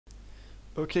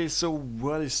Okay, so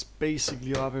what is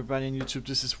basically up, everybody on YouTube?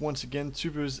 This is once again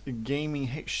Tuber's Gaming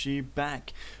HG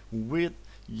back with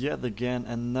yet again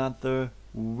another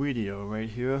video right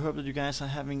here. I hope that you guys are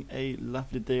having a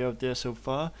lovely day out there so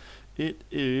far. It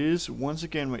is once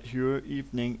again right here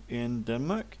evening in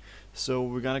Denmark, so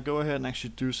we're gonna go ahead and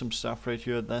actually do some stuff right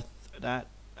here. That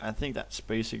I think that's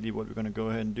basically what we're gonna go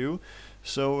ahead and do.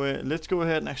 So let's go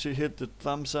ahead and actually hit the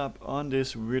thumbs up on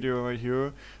this video right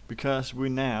here, because we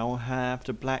now have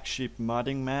the Black Sheep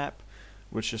modding map,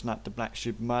 which is not the Black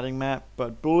Sheep modding map,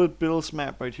 but Bullet Bill's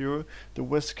map right here, the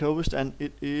West Coast, and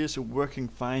it is working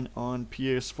fine on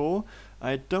PS4.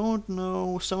 I don't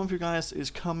know, some of you guys is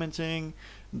commenting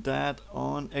that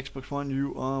on Xbox One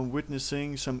you are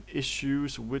witnessing some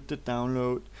issues with the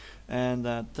download, and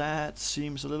that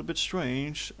seems a little bit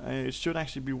strange. It should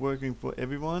actually be working for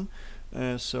everyone.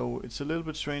 So it's a little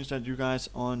bit strange that you guys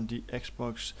on the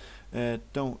Xbox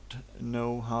don't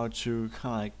know how to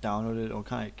kind of like download it, or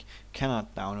kind of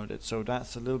cannot download it. So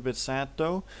that's a little bit sad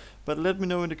though. But let me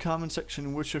know in the comment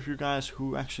section which of you guys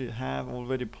who actually have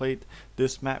already played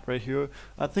this map right here.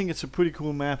 I think it's a pretty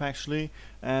cool map actually,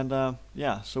 and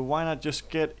yeah, so why not just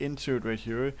get into it right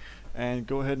here and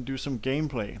go ahead and do some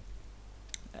gameplay.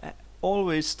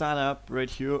 Always start up right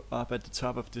here up at the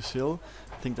top of this hill.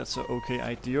 I think that's an okay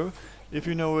idea. If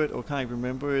you know it or can't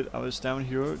remember it, I was down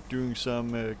here doing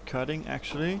some cutting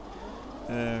actually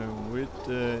with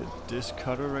this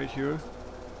cutter right here.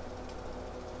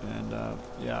 And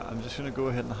yeah, I'm just gonna go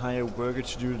ahead and hire a worker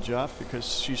to do the job,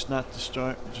 because she's not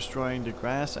destroying the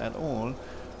grass at all.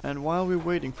 And while we're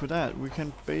waiting for that, we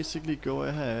can basically go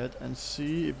ahead and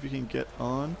see if we can get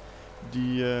on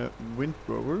the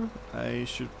windrower. I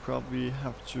should probably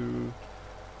have to,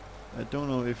 I don't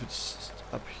know if it's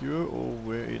up here or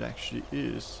where it actually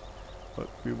is, but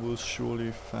we will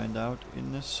surely find out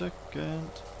in a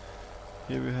second.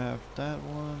 Here we have that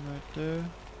one right there.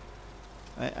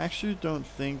 I actually don't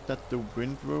think that the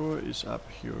windrower is up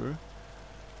here.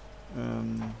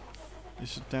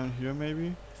 Is it down here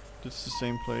maybe? That's the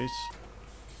same place.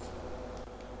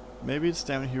 Maybe it's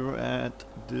down here at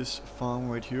this farm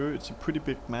right here. It's a pretty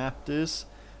big map this,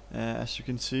 as you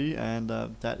can see, and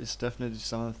that is definitely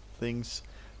some of the things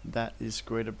that is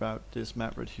great about this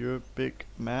map right here. Big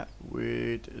map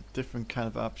with different kind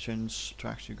of options to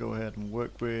actually go ahead and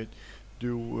work with,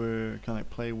 do kind of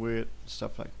play with,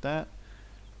 stuff like that.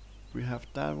 We have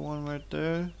that one right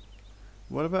there.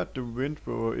 What about the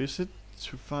windrower? Is it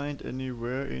to find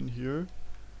anywhere in here?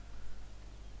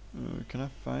 Can I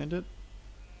find it?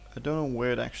 I don't know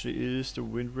where it actually is, the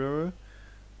windrower,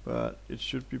 but it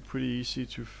should be pretty easy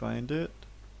to find it.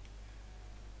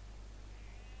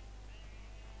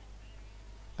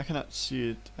 I cannot see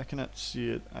it. I cannot see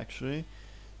it actually.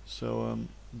 So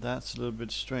that's a little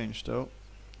bit strange though.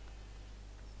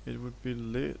 It would be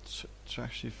lit to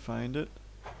actually find it.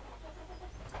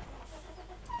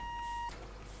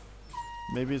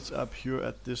 Maybe it's up here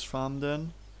at this farm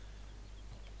then.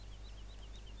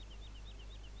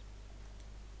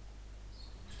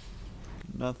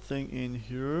 Nothing in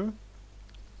here.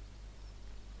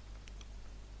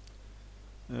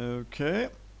 Okay,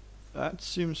 that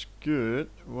seems good.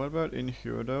 What about in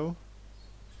here though?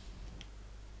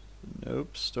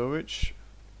 Nope, storage.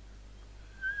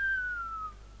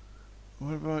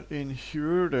 What about in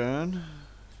here then?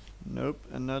 Nope,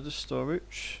 another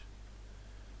storage.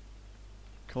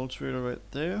 Cultivator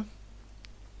right there.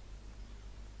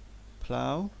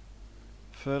 Plow.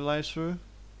 Fertilizer.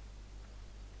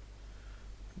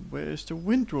 Where is the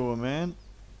windrower, man?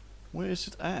 Where is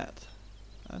it at?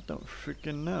 I don't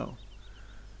freaking know.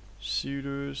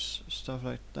 Seeders, stuff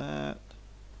like that.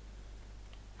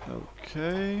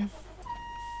 Okay.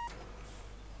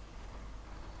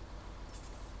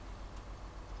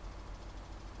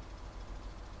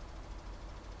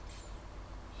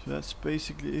 So that's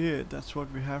basically it. That's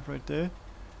what we have right there.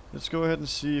 Let's go ahead and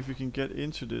see if we can get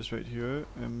into this right here,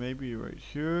 and maybe right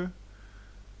here.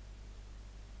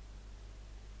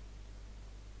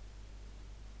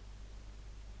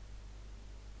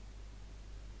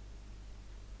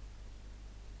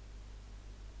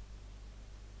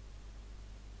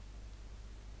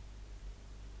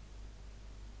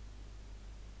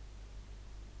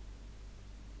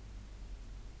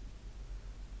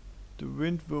 The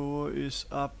windrower is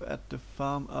up at the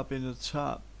farm up in the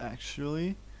top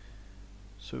actually.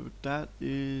 So that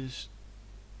is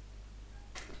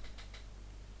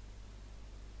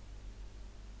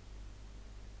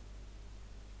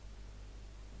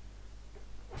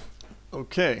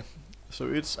okay. So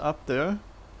it's up there.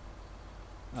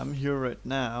 I'm here right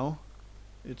now.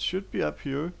 It should be up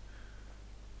here.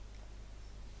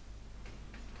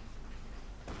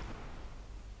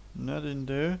 Not in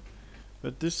there.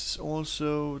 But this is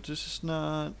also, this is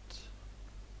not,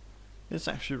 it's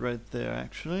actually right there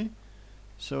actually.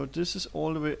 So this is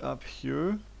all the way up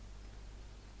here,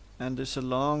 and it's a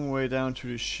long way down to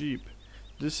the sheep.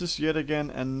 This is yet again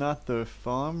another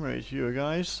farm right here,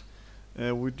 guys.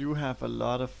 We do have a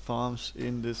lot of farms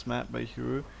in this map right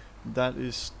here. That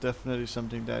is definitely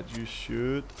something that you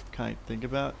should kind of think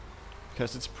about,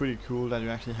 because it's pretty cool that you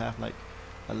actually have like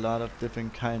a lot of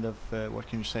different kind of what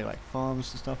can you say, like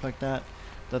farms and stuff like that.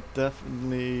 That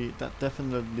definitely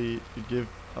give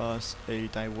us a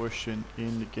diversion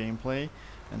in the gameplay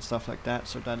and stuff like that.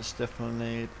 So that is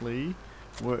definitely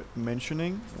worth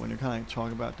mentioning when you kind of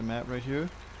talk about the map right here.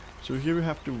 So here we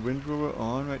have the windrower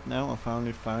on right now. I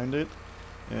finally found it.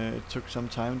 It took some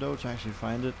time though to actually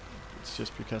find it. It's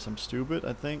just because I'm stupid,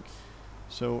 I think.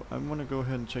 So I'm gonna go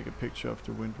ahead and take a picture of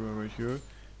the windrower right here,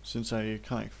 since I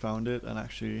kind of found it, and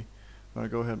actually I'm gonna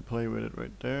go ahead and play with it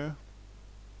right there.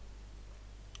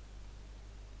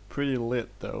 Pretty lit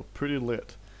though, pretty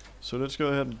lit. So let's go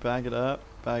ahead and back it up,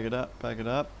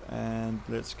 and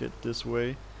let's get this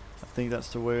way. I think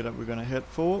that's the way that we're gonna head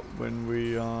for when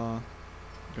we are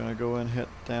gonna go and head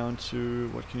down to,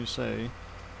 what can you say,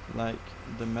 like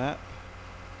the map.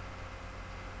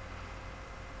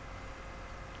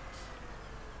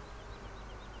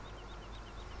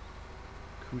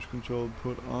 Cruise control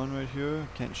put on right here.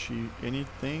 Can't see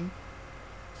anything.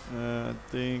 I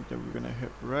think that we're gonna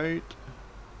hit right.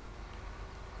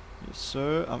 Yes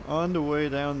sir, I'm on the way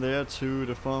down there to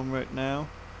the farm right now.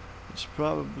 It's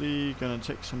probably gonna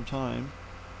take some time.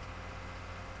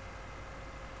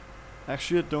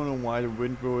 Actually, I don't know why the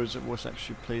windrower was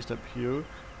actually placed up here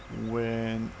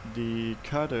when the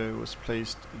cutter was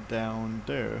placed down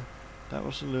there. That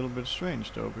was a little bit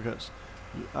strange though, because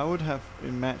I would have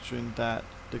imagined that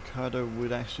the cutter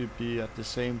would actually be at the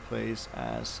same place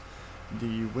as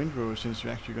the windrower, since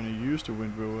you're actually going to use the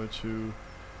windrower to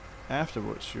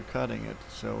afterwards you're cutting it.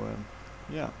 So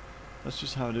yeah, that's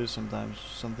just how it is sometimes.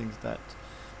 Some things that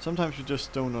sometimes you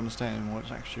just don't understand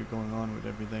what's actually going on with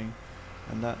everything,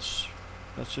 and that's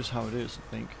just how it is,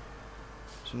 I think.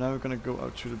 So now we're gonna go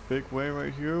out to the big way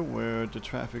right here where the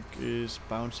traffic is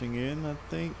bouncing in, I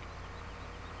think.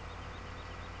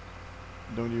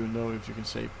 Don't even know if you can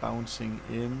say bouncing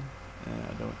in.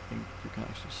 I don't think you can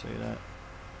actually say that,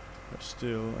 but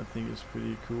still I think it's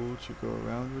pretty cool to go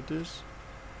around with this.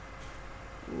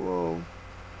 Whoa.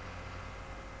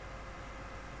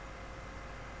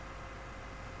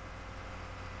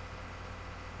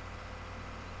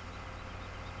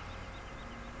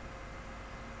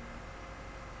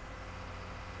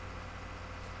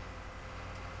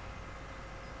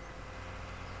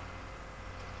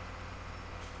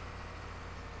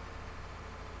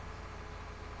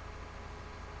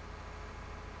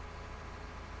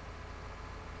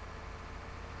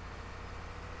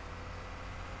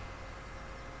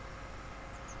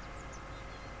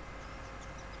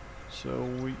 So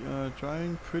we are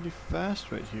driving pretty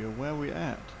fast right here. Where are we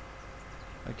at?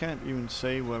 I can't even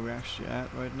say where we're actually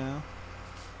at right now.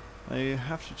 I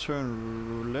have to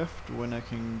turn left when I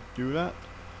can do that.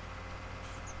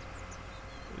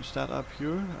 Is that up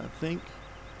here? I think.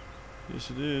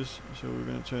 Yes it is. So we're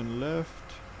gonna turn left.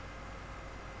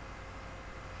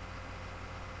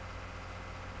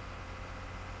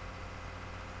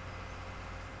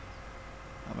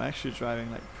 I'm actually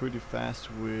driving like pretty fast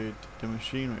with the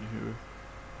machine right here.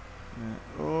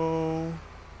 Oh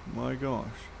my gosh.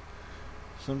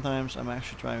 Sometimes I'm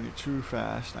actually driving it too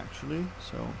fast actually,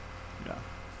 so yeah.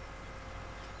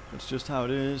 That's just how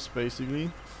it is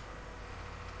basically.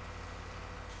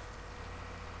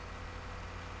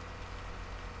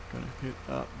 Gonna hit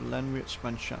up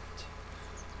Landwirtsmannschaft.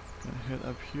 Gonna head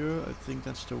up here. I think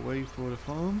that's the way for the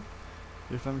farm,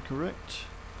 if I'm correct.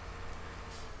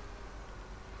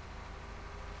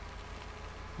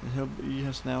 He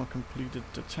has now completed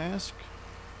the task.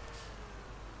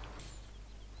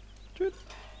 Good.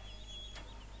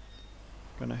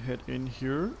 Gonna head in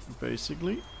here,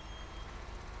 basically.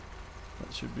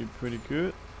 That should be pretty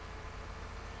good.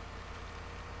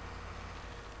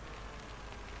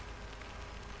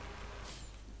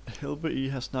 Hilbert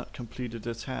has not completed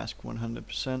the task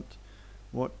 100%.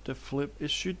 What the flip is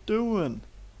she doing?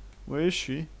 Where is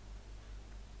she?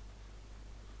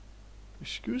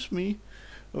 Excuse me.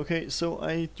 Okay, so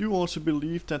I do also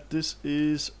believe that this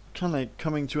is kind of like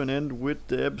coming to an end with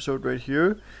the episode right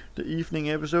here, the evening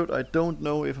episode. I don't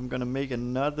know if I'm gonna make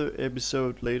another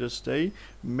episode later today.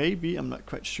 Maybe, I'm not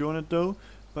quite sure on it though.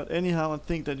 But anyhow, I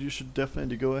think that you should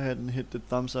definitely go ahead and hit the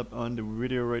thumbs up on the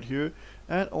video right here,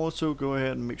 and also go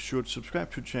ahead and make sure to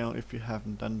subscribe to the channel if you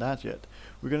haven't done that yet.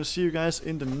 We're gonna see you guys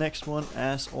in the next one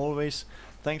as always.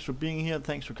 Thanks for being here,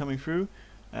 thanks for coming through,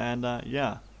 and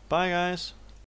yeah, bye guys.